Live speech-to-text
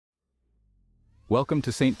Welcome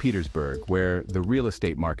to St. Petersburg, where the real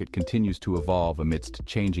estate market continues to evolve amidst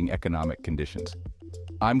changing economic conditions.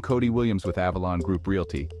 I'm Cody Williams with Avalon Group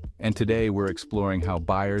Realty, and today we're exploring how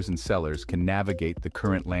buyers and sellers can navigate the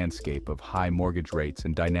current landscape of high mortgage rates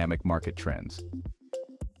and dynamic market trends.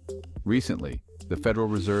 Recently, the Federal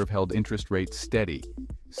Reserve held interest rates steady,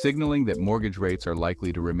 signaling that mortgage rates are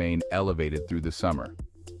likely to remain elevated through the summer.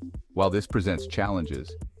 While this presents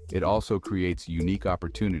challenges, it also creates unique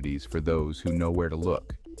opportunities for those who know where to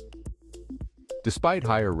look. Despite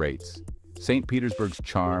higher rates, St. Petersburg's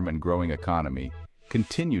charm and growing economy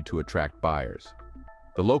continue to attract buyers.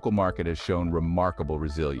 The local market has shown remarkable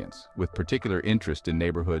resilience, with particular interest in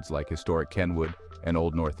neighborhoods like historic Kenwood and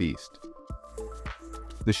Old Northeast.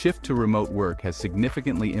 The shift to remote work has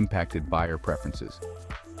significantly impacted buyer preferences.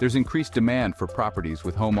 There's increased demand for properties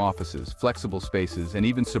with home offices, flexible spaces, and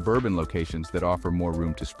even suburban locations that offer more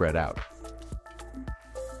room to spread out.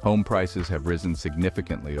 Home prices have risen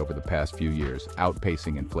significantly over the past few years,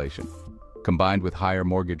 outpacing inflation. Combined with higher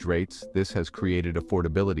mortgage rates, this has created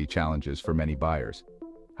affordability challenges for many buyers.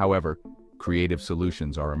 However, creative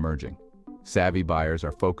solutions are emerging. Savvy buyers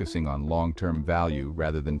are focusing on long-term value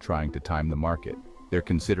rather than trying to time the market. They're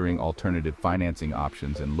considering alternative financing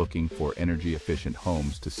options and looking for energy-efficient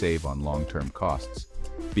homes to save on long-term costs.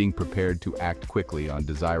 Being prepared to act quickly on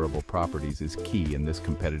desirable properties is key in this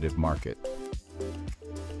competitive market.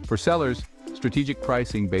 For sellers, strategic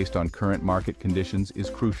pricing based on current market conditions is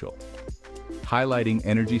crucial. Highlighting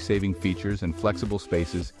energy-saving features and flexible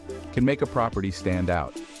spaces can make a property stand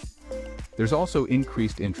out. There's also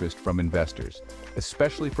increased interest from investors,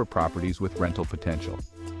 especially for properties with rental potential.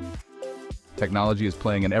 Technology is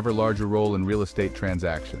playing an ever larger role in real estate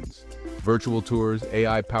transactions. Virtual tours,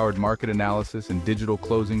 AI-powered market analysis, and digital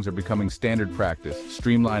closings are becoming standard practice,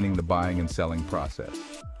 streamlining the buying and selling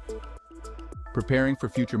process. Preparing for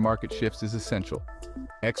future market shifts is essential.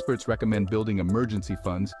 Experts recommend building emergency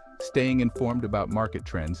funds, staying informed about market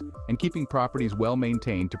trends, and keeping properties well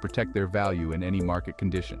maintained to protect their value in any market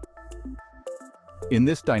condition. In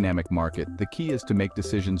this dynamic market, the key is to make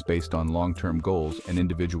decisions based on long-term goals and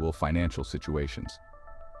individual financial situations.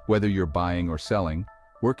 Whether you're buying or selling,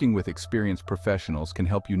 working with experienced professionals can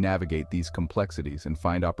help you navigate these complexities and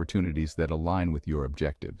find opportunities that align with your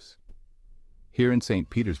objectives. Here in St.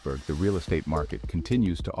 Petersburg, the real estate market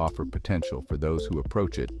continues to offer potential for those who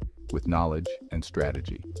approach it with knowledge and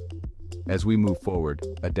strategy. As we move forward,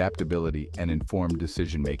 adaptability and informed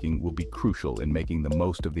decision-making will be crucial in making the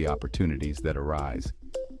most of the opportunities that arise.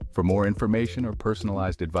 For more information or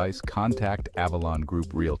personalized advice, contact Avalon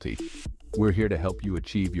Group Realty. We're here to help you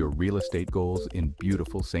achieve your real estate goals in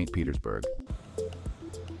beautiful St. Petersburg.